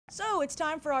So it's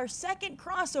time for our second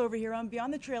crossover here on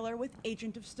Beyond the Trailer with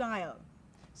Agent of Style.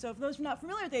 So for those who are not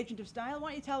familiar with Agent of Style,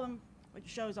 why don't you tell them what your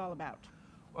show is all about?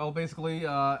 Well, basically,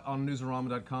 on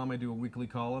newsarama.com, I do a weekly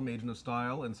column, Agent of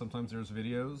Style, and sometimes there's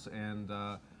videos, and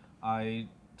I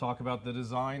talk about the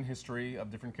design history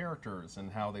of different characters and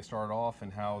how they started off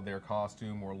and how their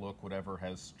costume or look, whatever,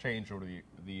 has changed over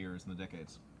the years and the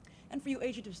decades. And for you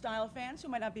Agent of Style fans who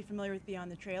might not be familiar with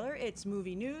Beyond the Trailer, it's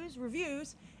movie news,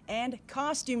 reviews, and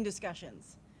costume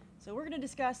discussions. So we're going to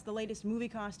discuss the latest movie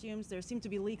costumes. There seem to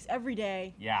be leaks every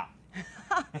day. Yeah.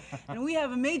 And we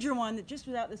have a major one that just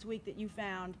was out this week that you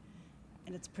found,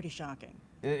 and it's pretty shocking.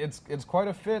 It's quite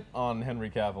a fit on Henry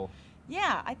Cavill.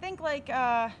 Yeah, I think like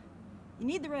you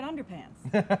need the red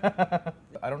underpants.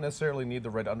 I don't necessarily need the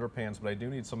red underpants, but I do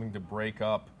need something to break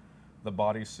up the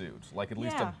bodysuit, like at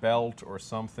least a belt or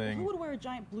something. Who would wear a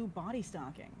giant blue body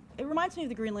stocking? It reminds me of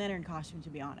the Green Lantern costume, to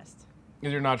be honest.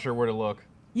 You're not sure where to look.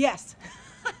 Yes.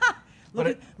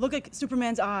 Look at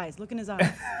Superman's eyes. Look in his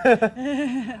eyes.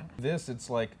 It's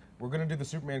like, we're going to do the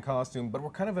Superman costume, but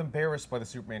we're kind of embarrassed by the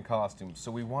Superman costume,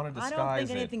 so we want to disguise it. I don't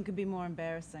think anything could be more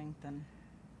embarrassing than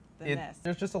this.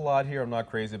 There's just a lot here I'm not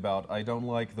crazy about. I don't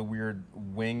like the weird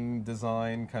wing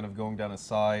design kind of going down his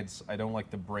sides. I don't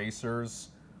like the bracers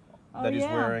that he's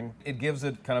wearing. It gives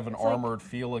it kind of an armored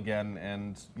feel again,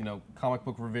 and, you know, comic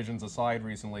book revisions aside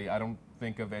recently, I don't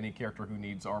think of any character who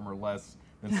needs armor less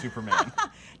than Superman.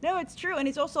 No, it's true, and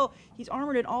he's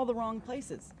armored in all the wrong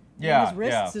places. Yeah,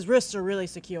 his wrists are really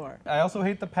secure. I also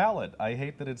hate the palette. I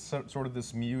hate that it's sort of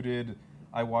this muted,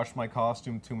 I washed my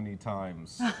costume too many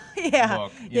times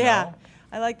look, you know?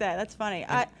 I like that. That's funny.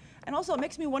 And also, it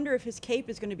makes me wonder if his cape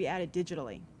is going to be added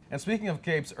digitally. And speaking of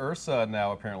capes, Ursa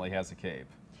now apparently has a cape.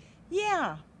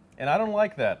 Yeah. And I don't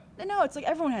like that. No, it's like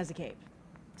everyone has a cape.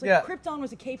 It's like Krypton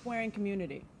was a cape-wearing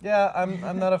community. Yeah,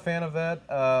 I'm not a fan of that.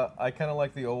 I kind of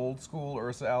like the old school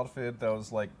Ursa outfit that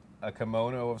was like a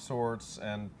kimono of sorts.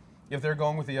 And if they're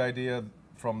going with the idea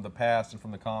from the past and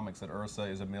from the comics that Ursa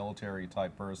is a military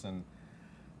type person,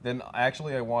 then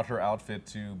actually I want her outfit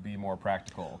to be more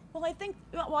practical. Well, I think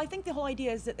the whole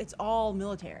idea is that it's all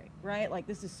military, right? Like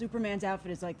this is Superman's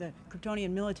outfit is like the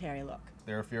Kryptonian military look.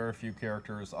 There are very few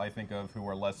characters I think of who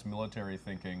are less military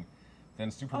thinking than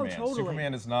Superman. Oh, totally.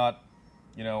 Superman is not,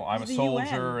 you know, I'm a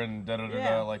soldier and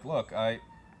da-da-da-da. Like, look,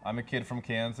 I'm a kid from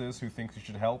Kansas who thinks you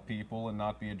should help people and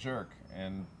not be a jerk.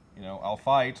 And, you know, I'll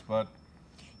fight, but...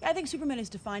 Yeah, I think Superman is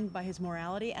defined by his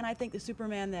morality, and I think the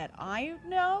Superman that I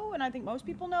know, and I think most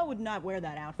people know, would not wear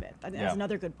that outfit. I think that's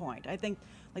another good point. I think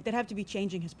like they'd have to be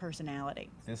changing his personality.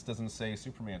 This doesn't say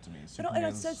Superman to me. And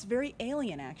it says very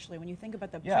alien, actually, when you think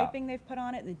about the piping they've put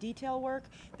on it and the detail work.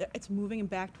 It's moving him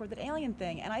back toward that alien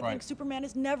thing, and I think Superman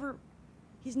is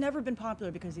he's never been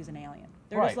popular because he's an alien.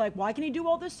 They're just like, why can he do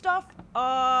all this stuff?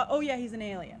 Oh yeah, he's an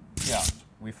alien. Yeah.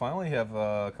 We finally have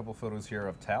a couple photos here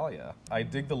of Talia. I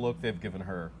dig the look they've given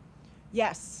her.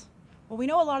 Yes. Well, we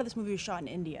know a lot of this movie was shot in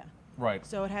India. Right.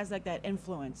 So it has like that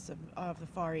influence of the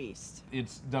Far East.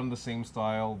 It's done the same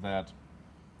style that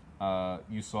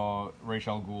you saw Ra's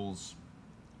al Ghul's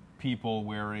people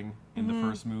wearing in the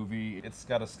first movie. It's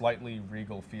got a slightly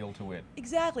regal feel to it.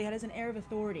 Exactly, it has an air of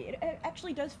authority. It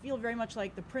actually does feel very much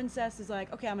like the princess is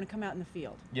like, okay, I'm going to come out in the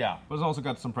field. Yeah, but it's also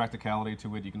got some practicality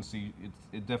to it. You can see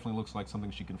it definitely looks like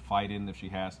something she can fight in if she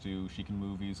has to. She can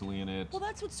move easily in it. Well,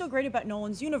 that's what's so great about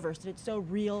Nolan's universe, that it's so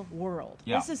real world.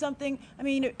 Yeah. This is something, I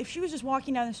mean, if she was just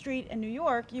walking down the street in New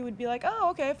York, you would be like, oh,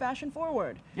 okay, fashion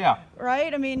forward. Yeah.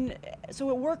 Right? I mean, so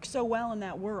it works so well in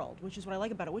that world, which is what I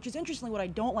like about it, which is interestingly what I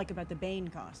don't like about the Bane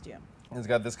costume. It's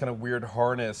got this kind of weird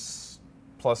harness,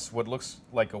 plus what looks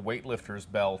like a weightlifter's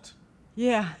belt.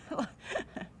 Yeah.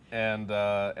 and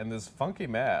this funky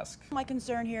mask. My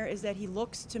concern here is that he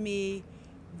looks to me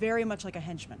very much like a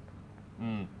henchman.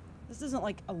 This isn't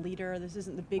like a leader. This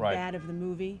isn't the big bad of the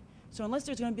movie. So unless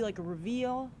there's going to be like a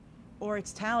reveal, or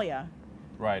it's Talia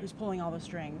who's pulling all the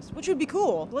strings, which would be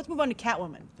cool. Let's move on to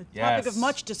Catwoman, the topic of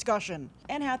much discussion.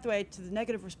 Anne Hathaway, to the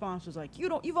negative response, was like,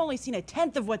 you've only seen a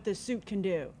tenth of what this suit can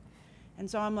do. And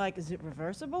so I'm like, is it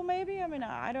reversible maybe? I mean,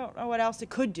 I don't know what else it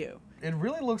could do. It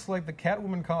really looks like the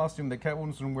Catwoman costume that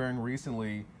Catwoman's been wearing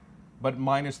recently, but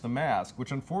minus the mask,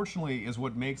 which unfortunately is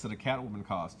what makes it a Catwoman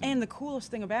costume. And the coolest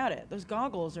thing about it, those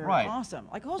goggles are awesome.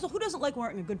 Like, also, who doesn't like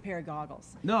wearing a good pair of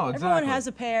goggles? No, exactly. Everyone has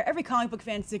a pair. Every comic book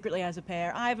fan secretly has a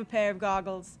pair. I have a pair of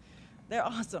goggles. They're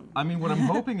awesome. I mean, what I'm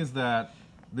hoping is that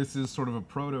this is sort of a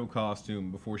proto costume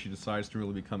before she decides to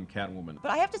really become Catwoman.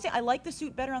 But I have to say, I like the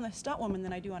suit better on the stunt woman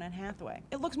than I do on Anne Hathaway.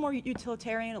 It looks more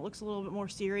utilitarian, it looks a little bit more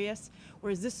serious,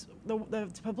 whereas this,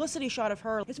 the publicity shot of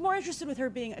her, it's more interested with her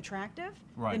being attractive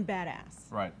than badass.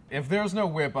 Right. If there's no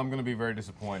whip, I'm going to be very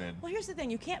disappointed. Well, here's the thing,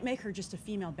 you can't make her just a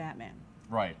female Batman.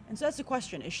 Right. And so that's the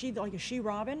question, is she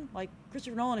Robin? Like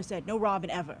Christopher Nolan has said, no Robin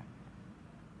ever.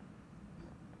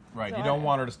 Right, So you don't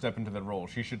want her to step into that role.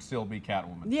 She should still be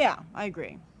Catwoman. Yeah, I agree.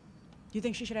 Do you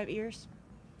think she should have ears?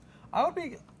 I would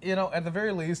be, you know, at the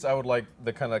very least, I would like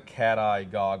the kind of cat eye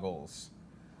goggles.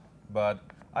 But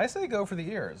I say go for the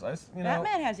ears.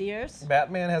 Batman has ears.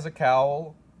 Batman has a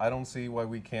cowl. I don't see why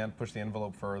we can't push the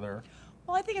envelope further.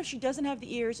 Well, I think if she doesn't have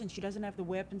the ears and she doesn't have the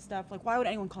whip and stuff, like, why would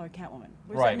anyone call her Catwoman?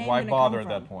 Where's that Right, name why gonna bother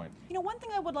come at from? that point? You know, one thing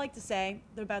I would like to say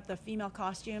about the female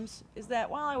costumes is that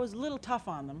while I was a little tough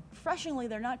on them, refreshingly,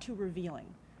 they're not too revealing,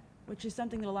 which is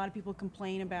something that a lot of people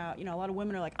complain about. You know, a lot of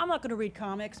women are like, I'm not going to read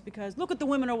comics because look what the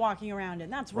women are walking around in.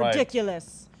 That's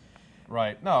ridiculous.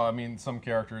 Right. No, I mean, some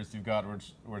characters you've got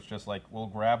where it's just like, well,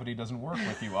 gravity doesn't work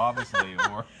with you, obviously.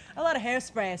 Or A lot of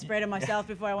hairspray I sprayed on myself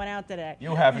before I went out today.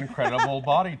 you have incredible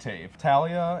body tape.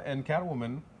 Talia and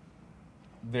Catwoman,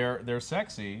 they're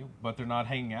sexy, but they're not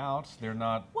hanging out. They're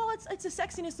not... Well, it's a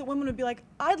sexiness that women would be like,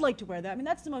 I'd like to wear that. I mean,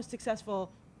 that's the most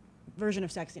successful version of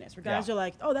sexiness, where guys are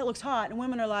like, oh, that looks hot, and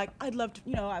women are like, I'd love to,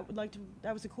 you know, I would like to,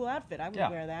 that was a cool outfit, I would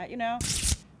wear that, you know?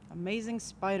 Amazing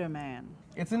Spider-Man.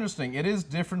 It's interesting. It is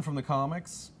different from the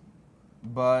comics,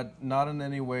 but not in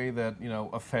any way that, you know,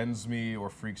 offends me or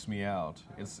freaks me out.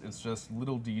 It's just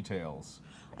little details.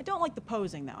 I don't like the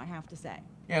posing, though, I have to say.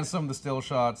 Yeah, and some of the still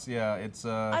shots, yeah, it's...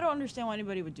 I don't understand why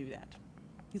anybody would do that.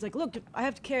 He's like, look, I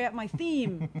have to carry out my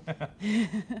theme.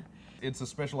 It's a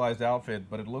specialized outfit,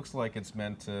 but it looks like it's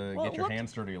meant to get your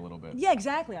hands dirty a little bit. Yeah,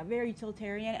 exactly. I'm very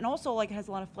utilitarian, and also like it has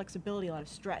a lot of flexibility, a lot of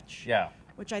stretch. Yeah.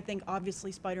 Which I think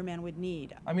obviously Spider-Man would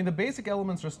need. I mean, the basic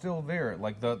elements are still there.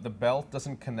 Like the belt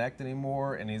doesn't connect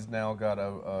anymore, and he's now got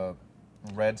a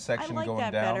red section going down. I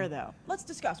like that better, though. Let's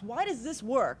discuss. Why does this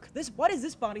work? Why does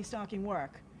this body stocking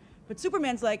work? But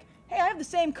Superman's like, hey, I have the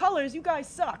same colors. You guys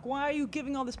suck. Why are you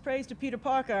giving all this praise to Peter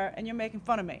Parker and you're making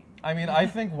fun of me? I mean, I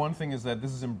think one thing is that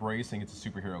this is embracing it's a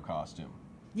superhero costume.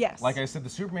 Yes. Like I said, the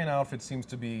Superman outfit seems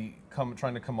to be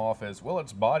trying to come off as, well,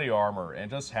 it's body armor,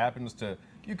 and it just happens to,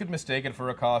 you could mistake it for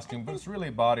a costume, but it's really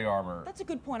body armor. That's a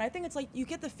good point. I think it's like, you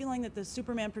get the feeling that the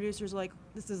Superman producers are like,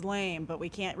 this is lame, but we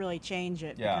can't really change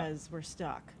it because we're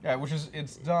stuck. Yeah, which is,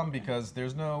 it's dumb because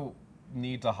there's no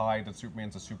need to hide that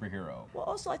Superman's a superhero. Well,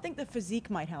 also, I think the physique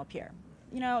might help here.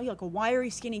 You know, like a wiry,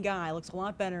 skinny guy looks a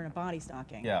lot better in a body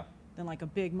stocking than like a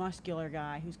big, muscular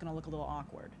guy who's going to look a little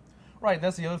awkward. Right,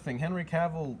 that's the other thing. Henry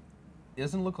Cavill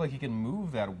doesn't look like he can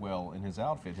move that well in his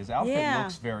outfit. His outfit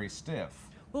looks very stiff.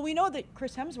 Well, we know that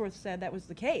Chris Hemsworth said that was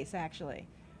the case, actually,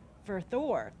 for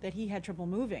Thor, that he had trouble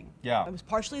moving. Yeah. It was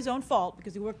partially his own fault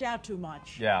because he worked out too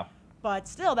much. Yeah. But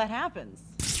still, that happens.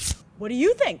 What do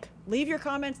you think? Leave your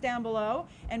comments down below,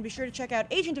 and be sure to check out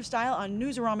Agent of Style on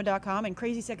newsarama.com and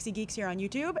Crazy Sexy Geeks here on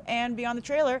YouTube, and Beyond the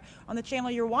Trailer on the channel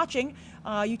you're watching,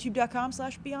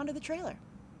 youtube.com/beyondofthetrailer.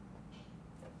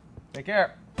 Take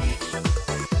care.